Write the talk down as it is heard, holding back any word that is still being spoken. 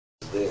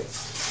then.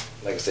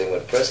 Like I said,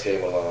 when Prince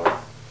came along,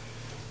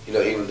 you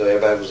know, even though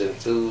everybody was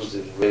enthused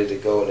and ready to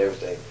go and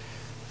everything,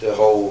 the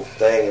whole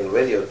thing in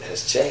radio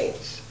has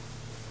changed.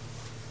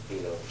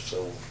 You know,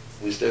 so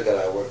we still got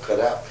our work cut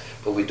out,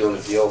 but we're doing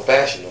it the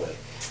old-fashioned way.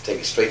 Take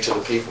it straight to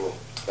the people,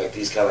 like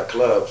these kind of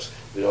clubs.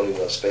 We don't need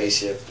no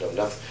spaceship, no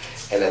nothing.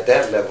 And at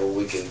that level,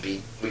 we can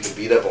beat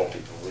up on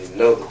people. We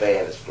know the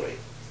band is great,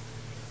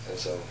 and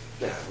so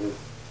yeah,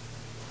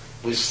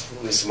 we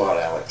smart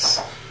Alex.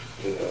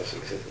 You know.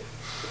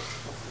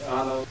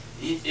 I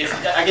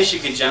guess you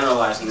could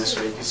generalize in this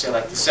way. You could say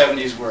like the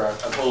 '70s were a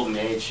golden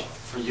age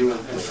for you and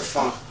for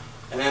funk,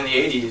 and then the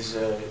 '80s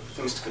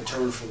things took a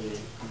turn for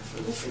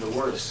the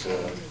worse.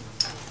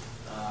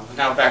 But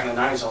now back in the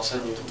 '90s, all of a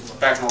sudden you're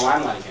back in the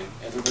limelight again.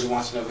 Everybody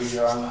wants to know who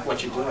you are and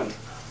what you're doing.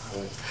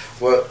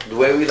 Well, the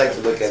way we like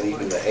to look at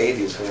even the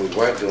 '80s when we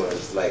weren't doing it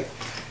is like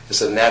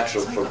it's a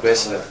natural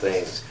progression of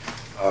things.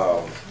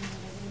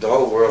 The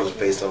whole world is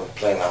based on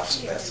playing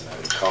obsolescence. I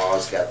mean,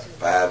 cars got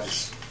 5 or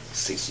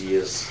 6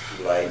 years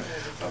life.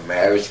 A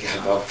marriage got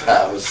about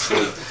 5 or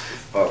 6.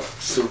 A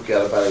suit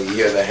got about a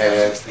year and a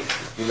half.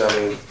 You know what I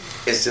mean?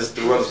 It's just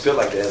the world is built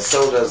like that, and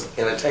so does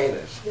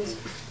entertainers.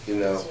 You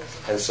know,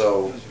 and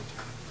so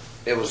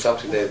it was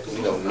something that,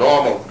 you know,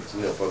 normal,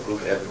 you know, for a group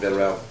that hadn't been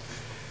around,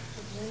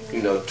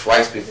 you know,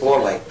 twice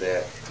before like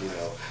that. You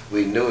know,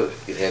 we knew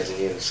it had to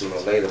end sooner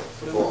or later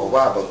for a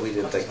while, but we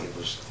didn't think it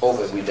was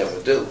over. We never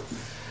do.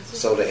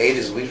 So the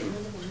 '80s, we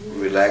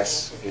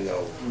relaxed, you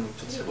know,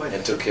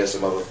 and took care of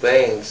some other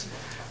things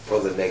for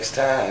the next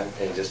time,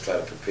 and just try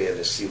to prepare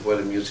to see where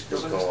the music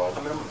was going.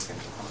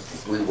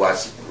 We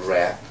watched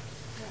rap,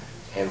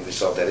 and we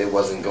saw that it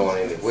wasn't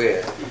going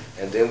anywhere,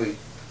 and then we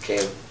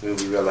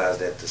realized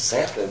that the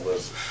sampling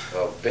was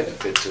of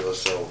benefit to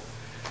us, so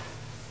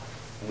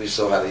we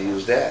saw how to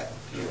use that,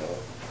 you know,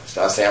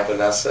 start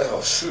sampling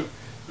ourselves. You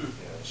know,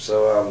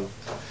 so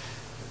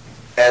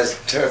as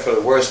turn for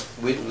the worse,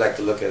 we like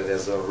to look at it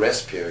as a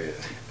rest period,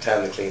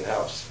 time to clean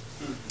house,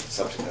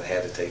 something that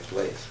had to take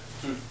place.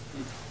 It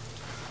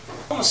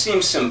almost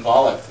seems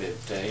symbolic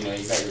that you know,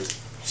 you got your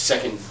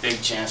second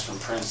big chance from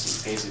Prince and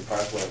the Paisley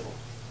Park label.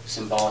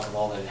 Symbolic of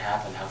all that had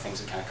happened, how things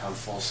had kind of come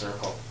full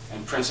circle.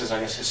 And Prince's, I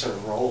guess, his sort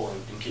of role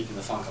in keeping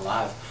the funk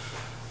alive.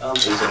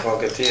 He's a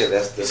funketeer.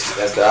 That's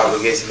the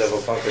obligation of a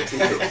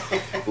funketeer.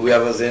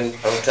 Whoever's on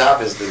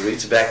top is to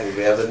reach back and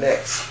grab the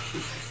next.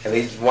 And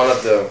he's one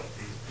of the,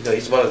 you know,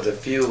 he's one of the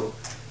few,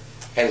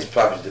 and he's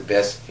probably the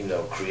best, you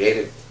know,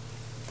 creative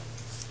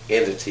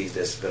entities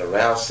that's been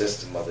around since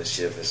the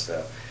mothership and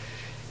stuff.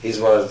 He's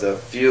one of the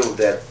few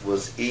that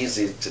was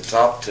easy to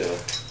talk to,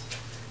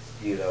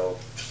 you know,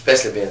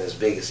 especially being as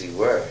big as he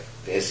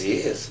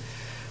is.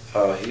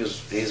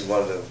 He's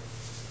one of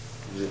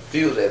the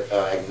few that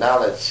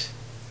acknowledge,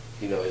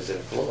 you know, his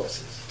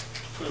influences.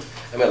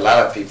 I mean, a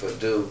lot of people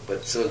do, but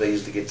as soon as they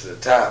used to get to the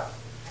top,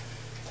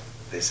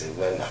 they say,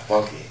 we're not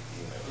funky,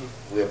 you know,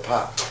 we're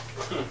pop.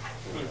 You know.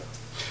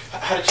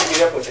 How did you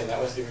meet up with him? That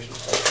was the original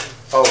question.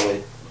 Oh,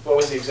 wait. What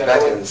was the exact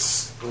back in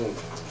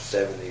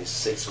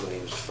 '76 when he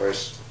was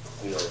first,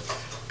 you know,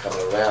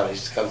 coming around, he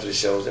used to come to the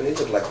shows, and he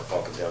looked like a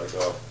Funkadelic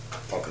or a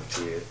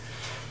funketeer.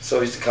 So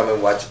he used to come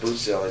and watch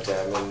Bootsy all the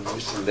time, and we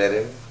used to let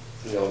him,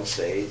 you know, on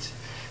stage.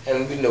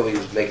 And we knew he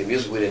was making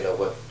music. We didn't know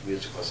what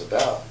music was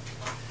about.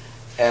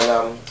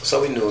 And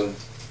so we knew him,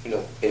 you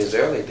know, in his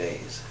early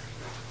days.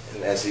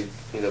 And as he,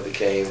 you know,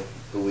 became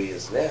who he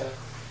is now,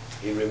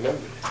 he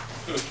remembered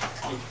it.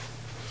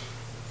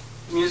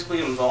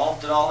 Musically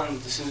involved at all in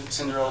the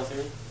Cinderella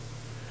Theory?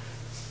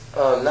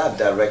 Not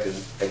directly,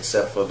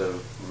 except for the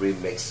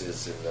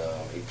remixes, and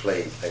he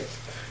played like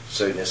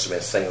certain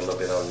instruments, sang a little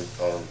bit on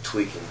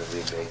tweaking the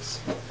remix.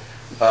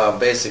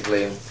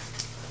 Basically,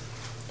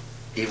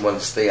 he wanted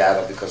to stay out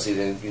of it because he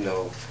didn't, you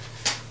know,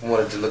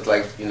 wanted to look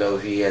like, you know,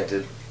 he had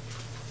to,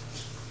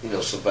 you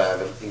know,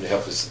 survive and, you know,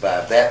 help us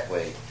survive that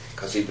way,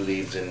 because he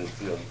believes in,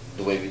 you know,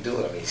 the way we do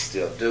it. I mean, he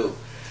still do.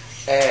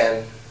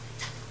 And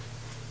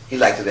he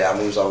liked the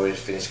album. He was already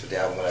finished with the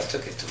album when I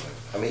took it to him.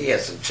 I mean, he had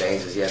some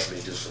changes. He asked me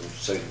to do some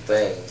certain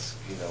things,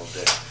 you know,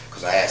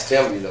 because I asked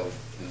him, you know,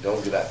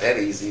 don't get out that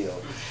easy, you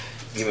know,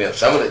 give me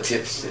some of the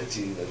tips that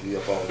you know, you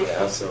up on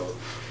now. So,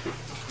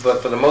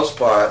 but for the most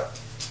part,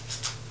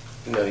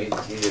 you know, he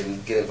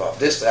didn't get involved.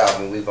 This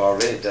album, we've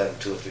already done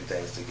 2 or 3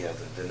 things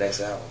together. The next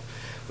album,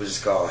 which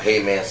is called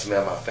Hey Man,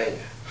 Smell My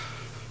Finger.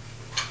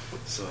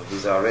 So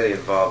he's already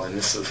involved in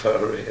this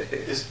already.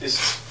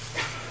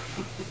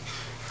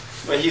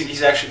 But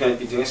he's actually going to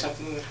be doing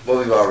something with it? Well,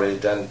 we've already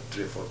done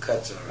 3 or 4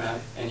 cuts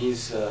already. And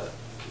he's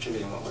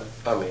contributing what way?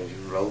 I mean, he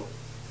wrote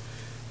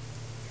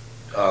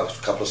a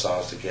couple of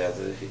songs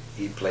together.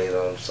 He played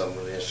on some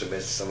of the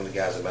instruments. Some of the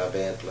guys in my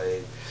band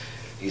played.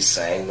 He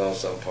sang on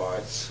some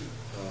parts.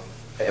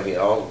 I mean,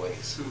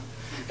 always.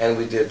 And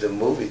we did the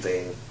movie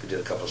thing. We did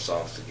a couple of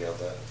songs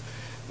together.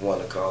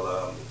 One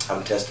called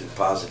I'm Testing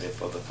Positive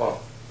for the Funk.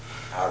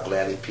 I'll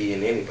gladly pee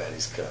in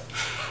anybody's cup.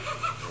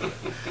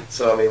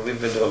 So, I mean,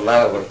 we've been doing a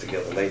lot of work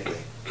together lately.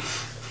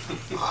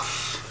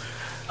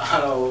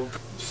 I don't know,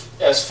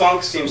 as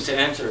funk seems to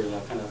enter, you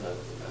know, kind of a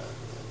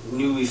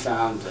newly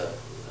found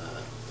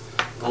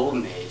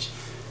golden age.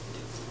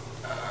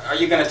 Are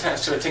you going to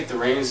sort of take the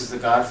reins as the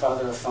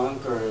godfather of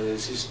funk, or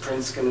is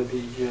Prince going to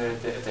be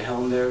at the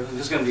helm there?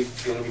 Who's going to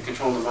be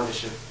controlling the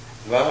mothership?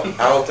 Well,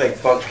 I don't think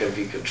funk can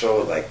be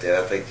controlled like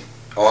that. I think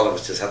all of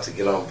us just have to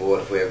get on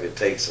board wherever it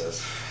takes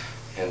us,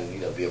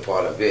 and be a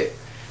part of it.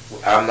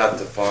 I'm not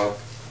the funk.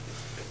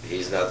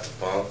 He's not the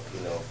funk.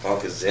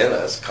 Funk is in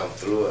us, come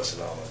through us,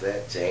 and all of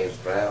that. James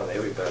Brown,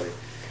 everybody.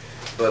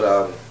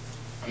 But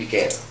you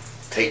can't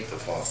take the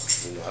funk.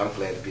 I'm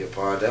glad to be a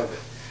part of it.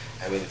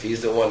 I mean, if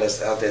he's the one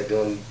that's out there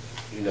doing,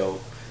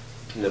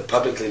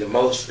 publicly the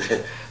most,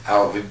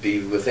 I'll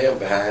be with him,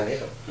 behind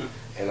him.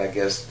 And I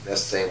guess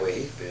that's the same way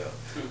he feels.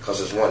 Because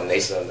there's one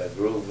nation on that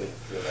groove. And,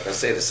 like I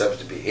said, it's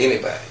subject to be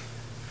anybody.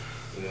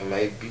 It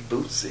might be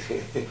Bootsy.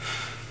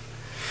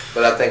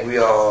 But I think we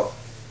all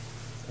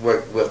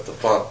work with the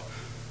funk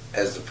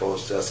as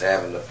opposed to us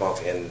having the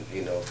funk and,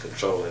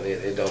 controlling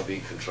it. It don't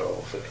be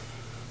controlled.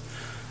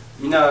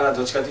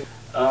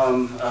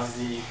 Of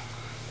the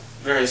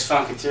various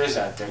funketeers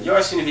out there, you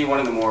always seem to be one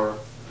of the more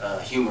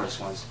humorous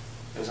ones.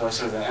 There's always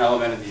sort of an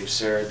element of the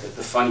absurd,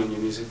 the funny in your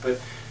music, but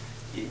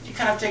you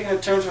kind of taken a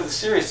turn for the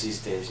serious these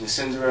days.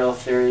 Cinderella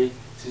Theory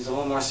seems a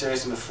little more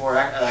serious than before.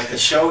 Like the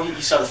show,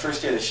 you saw the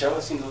first day of the show,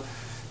 it seemed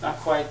not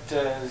quite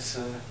as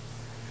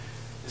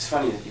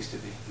funny as it used to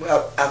be.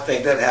 Well, I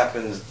think that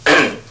happens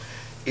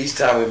each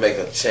time we make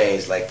a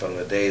change, like from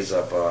the days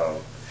of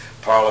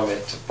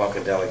Parliament to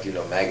Funkadelic,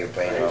 Maggot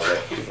Brain and all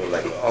that. People are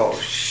like, oh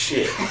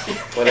shit,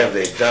 what have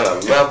they done? I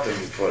loved them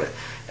before that.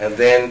 And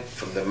then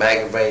from the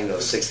Maggot Brain,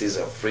 60s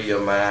of Free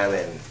Your Mind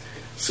and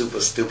Super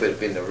Stupid,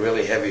 being the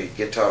really heavy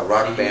guitar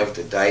rock band with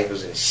the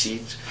diapers and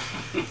sheets.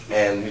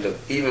 And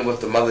even with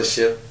the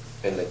Mothership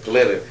and the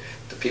Glitter,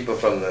 the people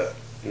from the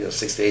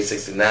 68,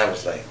 69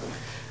 was like,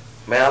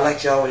 man, I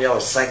liked y'all when y'all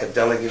was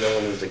psychedelic,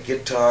 when it was a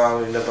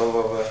guitar, blah, blah,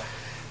 blah.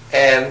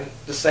 And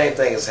the same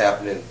thing is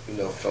happening,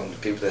 from the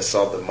people that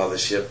saw the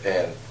Mothership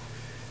and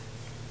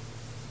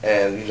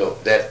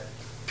that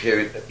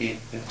period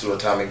through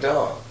Atomic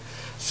Dog.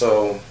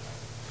 So, as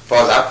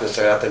far as I'm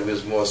concerned, I think we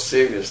was more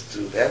serious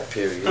through that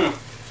period,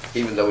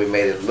 even though we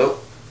made it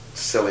look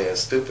silly and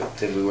stupid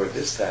than we were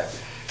this time.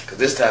 Because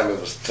this time it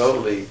was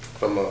totally,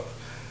 from a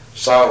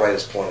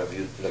songwriter's point of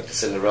view, like the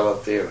Cinderella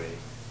Theory,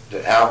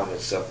 the album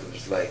itself, it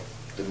was like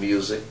the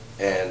music,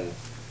 and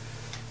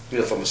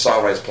from a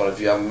songwriter's point of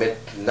view, I meant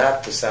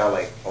not to sound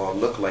like or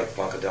look like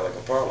Funkadelic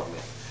or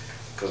Parliament,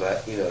 because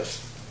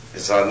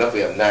it's hard enough. We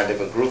have 9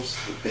 different groups,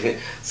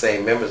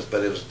 same members,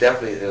 but it was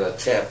definitely an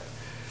attempt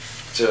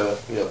to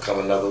come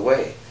another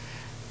way.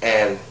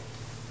 And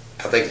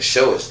I think the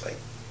show is like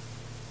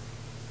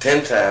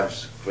 10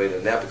 times greater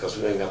now because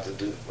we don't even have to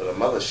do it with a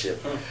Mothership,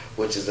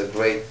 which is a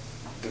great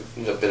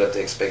bit of the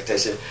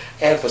expectation.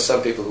 And for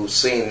some people who've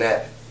seen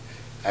that,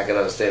 I can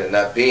understand it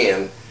not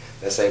being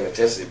that same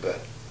intensity, but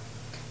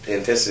the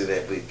intensity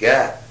that we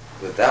got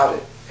without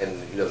it,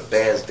 and the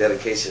band's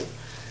dedication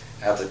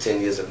after 10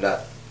 years of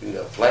not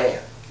playing.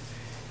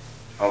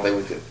 I don't think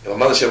we could. A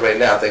Mothership right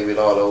now, I think we'd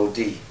all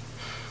OD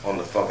on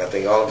the funk. I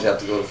think all of us have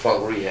to go to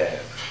funk rehab.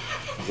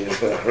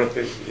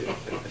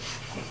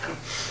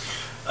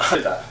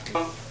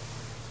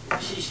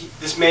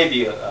 This may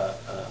be a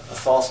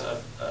false,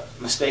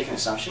 mistaken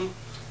assumption,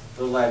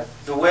 but like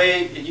the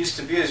way it used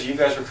to be is you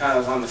guys were kind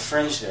of on the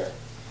fringe there.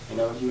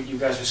 You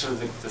guys were sort of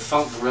the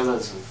funk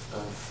gorillas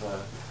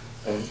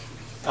of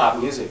pop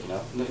music.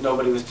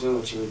 Nobody was doing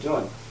what you were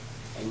doing,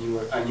 and you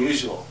were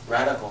unusual,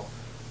 radical.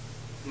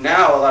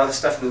 Now a lot of the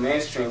stuff in the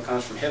mainstream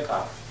comes from hip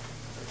hop.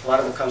 A lot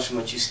of it comes from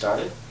what you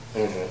started.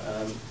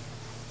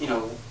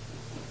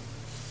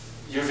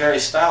 Your very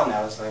style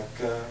now is like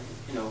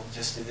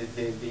just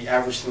the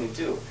average thing to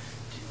do.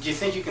 Do you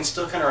think you can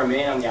still kind of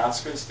remain on the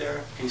outskirts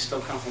there? Can you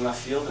still come from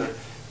left field? Or?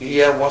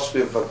 Yeah, once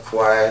we've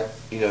acquired,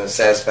 and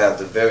satisfied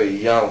the very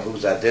young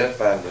who's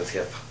identifying with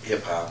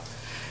hip-hop,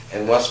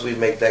 and once we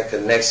make that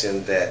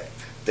connection that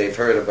they've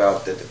heard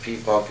about, that the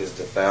P-Funk is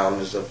the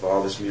founders of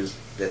all this music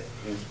that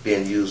is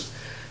being used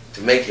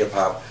to make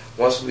hip-hop,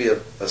 once we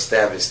have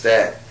established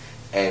that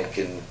and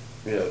can,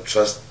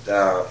 trust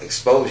our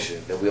exposure,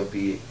 that we'll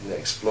be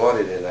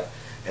exploited in it,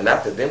 and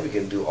after then we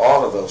can do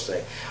all of those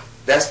things.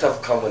 That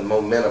stuff comes when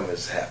momentum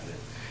is happening.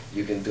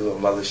 You can do a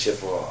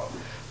Mothership or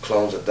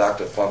clones of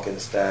Dr.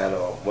 Funkenstein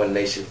or One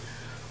Nation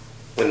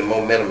when the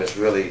momentum is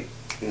really,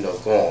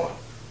 gone.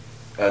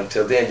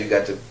 Until then, you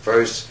got to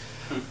first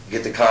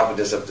get the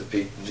confidence of the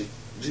people.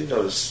 You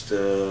notice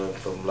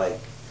from like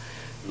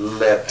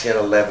 10,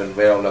 11,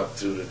 right on up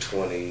through the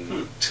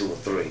 22 or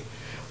 3.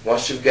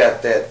 Once you've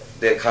got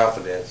their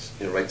confidence,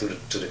 right through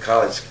to the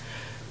college,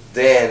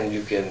 then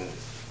you can,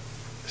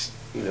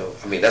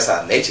 that's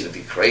our nature to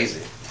be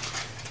crazy.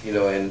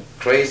 And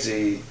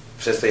crazy,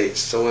 since they're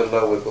so in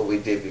love with what we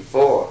did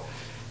before,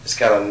 it's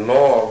kind of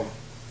norm,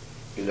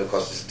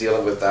 because it's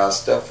dealing with our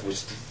stuff,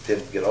 which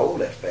didn't get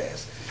old that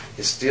fast.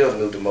 It's still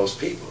new to most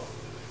people,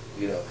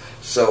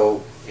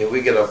 So if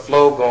we get a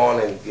flow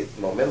going and get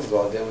momentum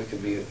going, then we can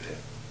be,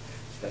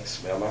 like,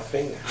 smell my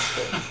finger.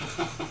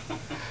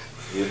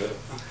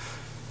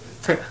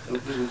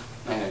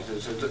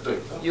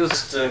 You'll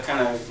just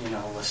kind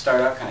of,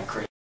 start out kind of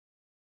crazy.